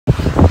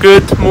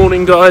Good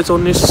morning guys,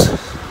 on this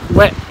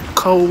wet,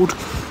 cold,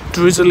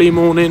 drizzly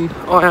morning.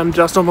 I am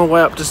just on my way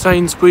up to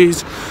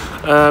Sainsbury's.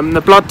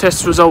 The blood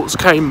test results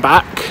came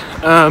back.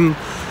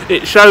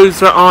 It shows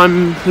that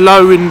I'm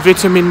low in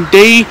vitamin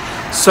D,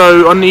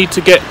 so I need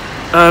to get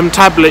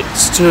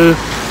tablets to,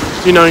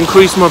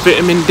 increase my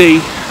vitamin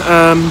D.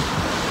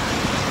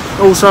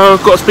 Also,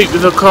 I've got to speak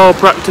with the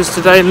chiropractors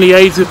today and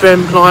liaise with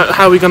them, like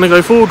how we're going to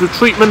go forward with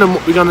treatment and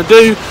what we're going to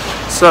do.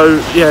 So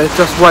yeah,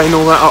 just weighing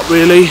all that up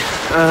really.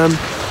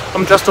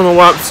 I'm just on my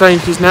way up to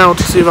Sainsbury's now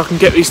to see if I can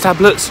get these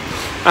tablets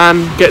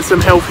and get some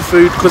healthy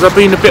food, because I've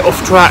been a bit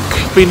off track,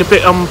 been a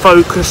bit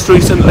unfocused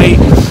recently.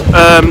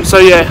 So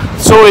yeah,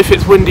 sorry if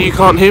it's windy, you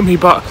can't hear me,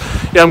 but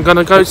yeah, I'm going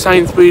to go to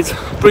Sainsbury's,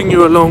 bring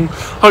you along.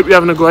 Hope you're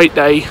having a great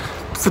day.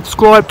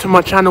 Subscribe to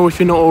my channel if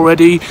you're not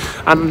already,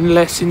 and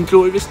let's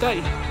enjoy this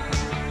day.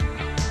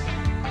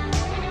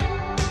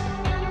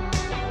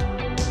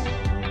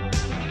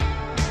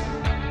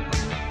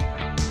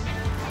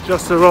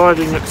 Just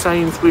arriving at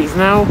Sainsbury's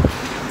now,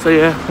 so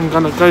yeah, I'm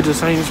gonna go to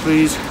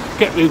Sainsbury's,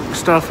 get the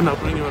stuff, and I'll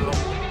bring you along.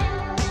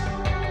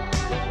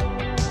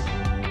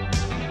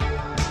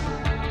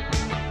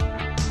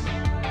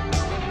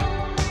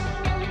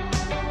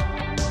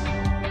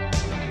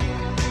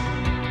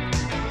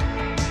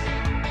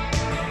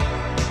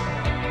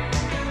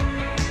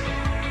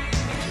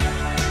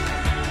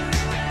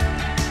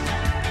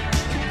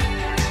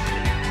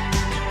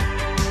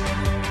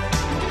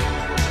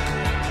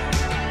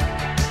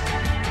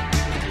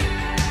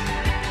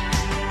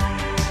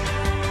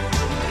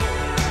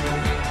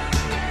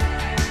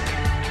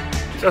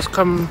 Just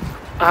come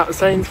out of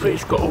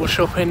Sainsbury's, got all the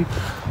shopping,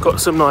 got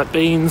some like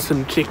beans,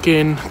 some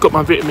chicken, got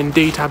my vitamin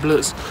D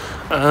tablets,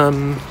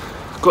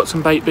 got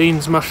some baked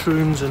beans,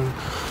 mushrooms and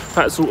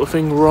that sort of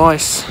thing,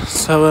 rice.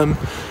 So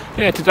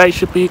yeah, today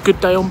should be a good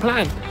day on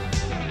plan.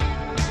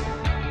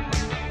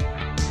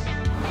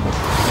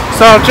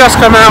 So I've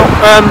just come out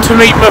to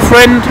meet my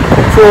friend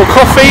for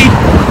coffee.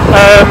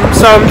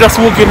 So I'm just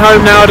walking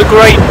home now. Had a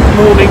great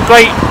morning,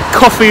 great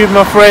coffee with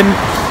my friend.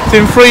 It's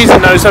been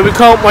freezing though, so we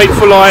can't wait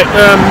for like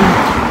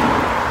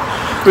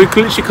we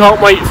literally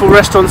can't wait for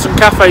restaurants and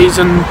cafes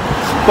and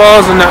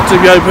bars and that to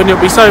be open.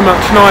 It'll be so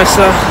much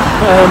nicer.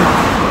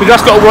 We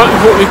just got to work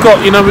with what we've got.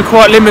 We're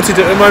quite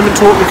limited at the moment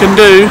to what we can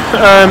do.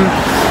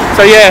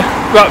 So yeah,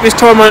 but this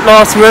time won't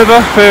last forever.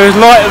 There is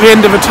light at the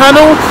end of the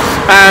tunnel,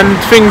 and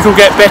things will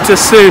get better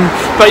soon.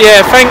 But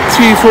yeah, thank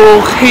you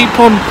for keep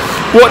on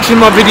watching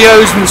my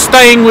videos and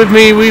staying with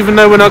me, even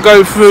though when I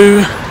go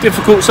through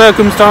difficult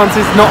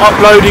circumstances, not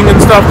uploading and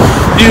stuff.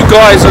 You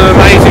guys are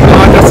amazing, and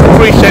I just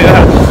appreciate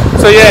that.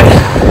 So yeah,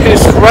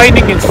 it's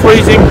raining, it's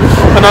freezing,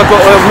 and I've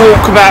got to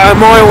walk about a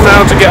mile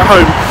now to get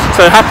home.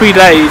 So happy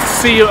days.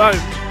 See you at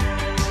home.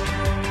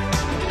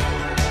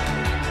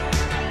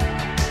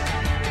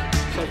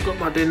 So I've got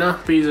my dinner.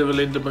 These are the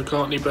Linda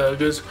McCartney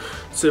burgers,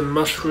 some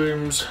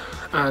mushrooms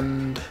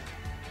and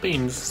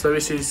beans. So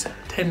this is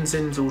 10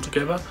 zins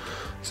altogether.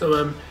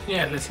 So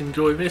yeah, let's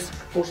enjoy this.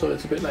 Also,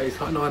 it's a bit late,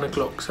 it's like 9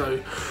 o'clock, so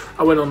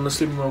I went on the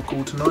Slimming World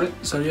call tonight.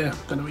 So yeah,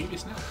 I'm going to eat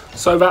this now.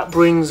 So that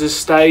brings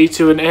this day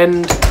to an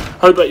end.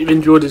 Hope that you've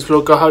enjoyed this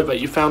vlog. I hope that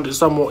you found it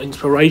somewhat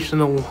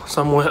inspirational,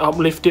 somewhat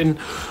uplifting.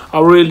 I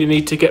really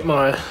need to get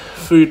my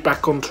food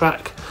back on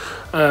track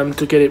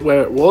to get it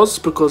where it was,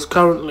 because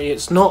currently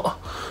it's not.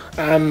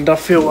 And I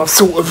feel I've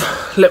sort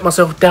of let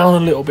myself down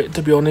a little bit,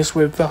 to be honest,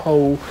 with the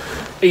whole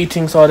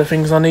eating side of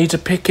things. I need to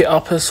pick it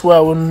up as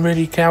well and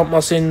really count my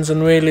sins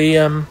and really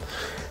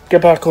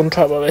get back on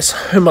track. But there's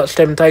so much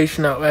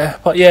temptation out there.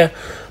 But yeah,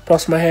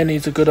 plus my hair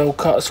needs a good old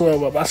cut as well,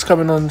 but that's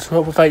coming on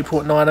 12th of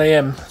April at 9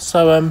 AM.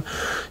 So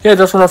yeah,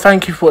 just want to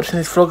thank you for watching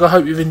this vlog. I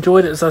hope you've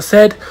enjoyed it, as I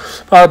said.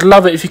 I'd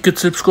love it if you could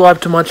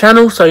subscribe to my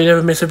channel so you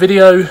never miss a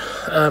video.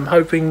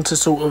 Hoping to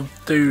sort of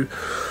do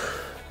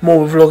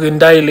more vlogging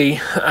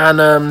daily,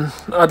 and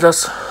I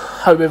just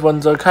hope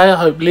everyone's okay. I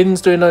hope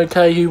Lynn's doing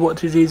okay, who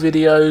watches these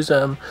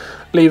videos.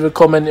 Leave a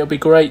comment, it'll be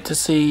great to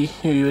see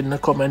you in the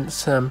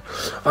comments. I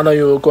know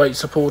you're a great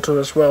supporter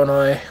as well, and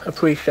I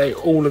appreciate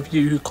all of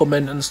you who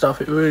comment and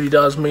stuff. It really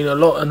does mean a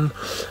lot and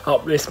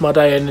uplifts my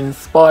day and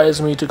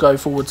inspires me to go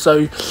forward.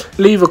 So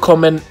leave a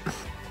comment.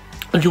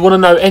 If you want to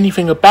know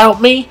anything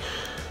about me,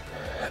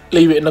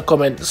 leave it in the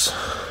comments.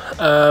 If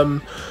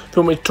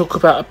you want me to talk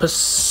about a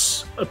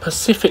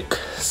specific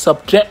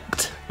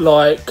subject,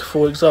 like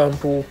for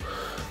example,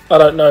 I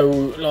don't know,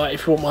 like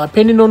if you want my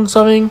opinion on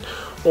something,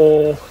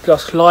 or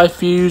just life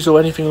views or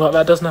anything like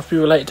that, doesn't have to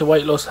be related to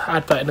weight loss,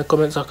 add that in the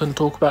comments. I can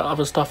talk about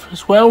other stuff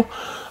as well.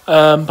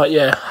 But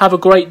yeah, have a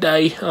great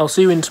day. I'll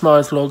see you in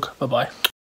tomorrow's vlog. Bye bye.